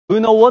Do you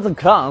know what the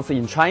clans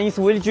in Chinese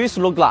villages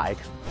look like?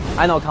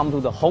 I now come to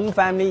the Hong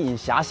family in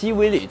Xiaxi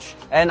village,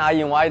 and I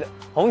invite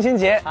Hong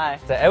Xinjie,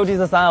 the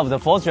eldest son of the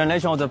fourth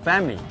generation of the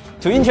family,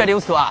 to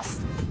introduce to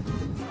us.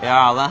 There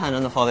are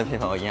 140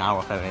 people in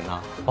our family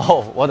now.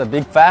 Oh, what a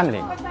big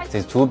family!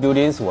 These two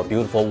buildings were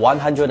built for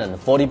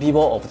 140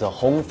 people of the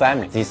Hong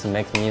family. This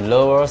makes me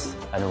nervous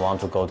and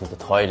want to go to the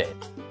toilet.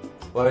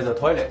 Where is the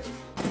toilet?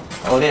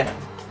 Oh there.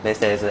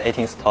 This is the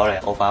 18th story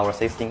of our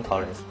 16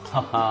 toilets.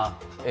 Haha,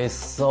 it's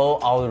so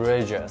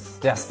outrageous.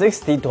 There are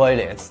 60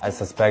 toilets. I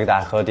suspect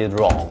I heard it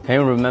wrong. Can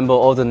you remember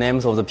all the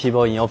names of the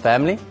people in your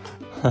family?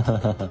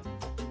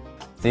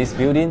 This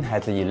building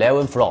has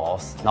 11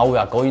 floors. Now we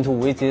are going to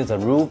visit the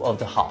roof of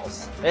the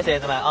house. This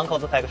is my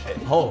uncle's factory.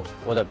 Oh,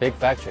 what a big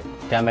factory.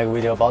 Can I make a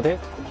video about it?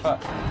 Sure.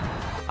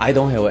 I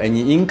don't have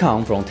any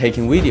income from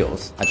taking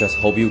videos. I just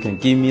hope you can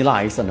give me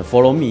likes and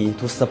follow me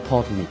to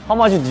support me. How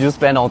much did you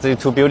spend on these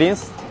two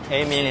buildings?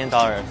 $8 million.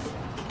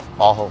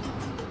 Wow.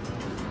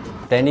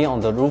 Standing on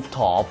the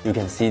rooftop, you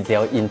can see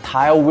their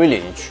entire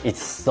village.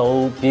 It's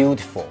so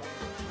beautiful.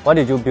 Why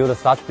did you build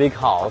such big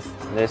house?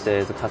 This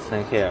is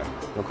custom here.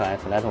 Look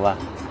at that one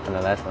and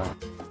that one.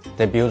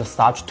 They built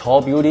such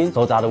tall buildings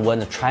so that when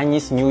the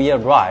Chinese New Year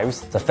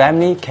arrives, the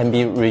family can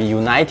be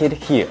reunited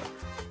here.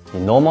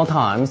 In normal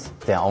times,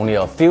 there are only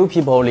a few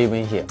people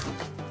living here.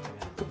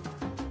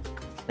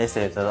 This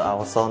is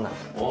our sauna.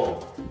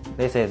 Whoa.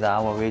 This is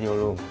our video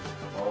room.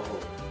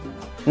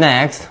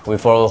 Next, we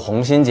follow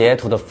Hong Xinjie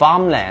to the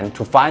farmland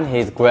to find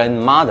his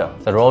grandmother.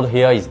 The road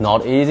here is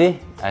not easy,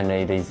 and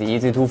it is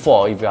easy to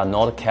fall if you are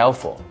not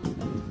careful.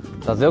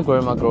 Does your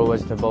grandma grow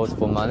vegetables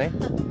for money?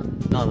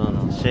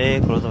 No. She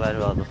grows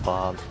vegetables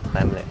for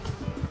family.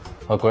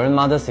 Her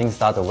grandmother thinks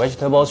that the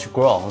vegetables she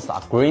grows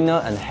are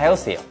greener and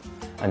healthier,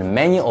 and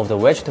many of the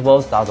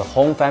vegetables that the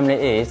Hong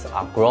family eats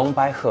are grown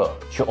by her.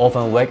 She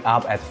often wakes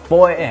up at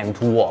 4 a.m.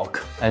 to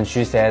walk, and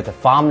she said the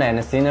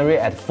farmland scenery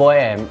at 4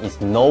 a.m. is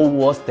no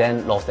worse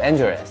than Los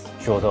Angeles.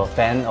 She was a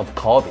fan of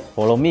coffee.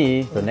 Follow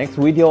me. The next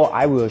video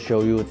I will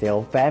show you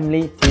their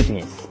family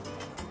business.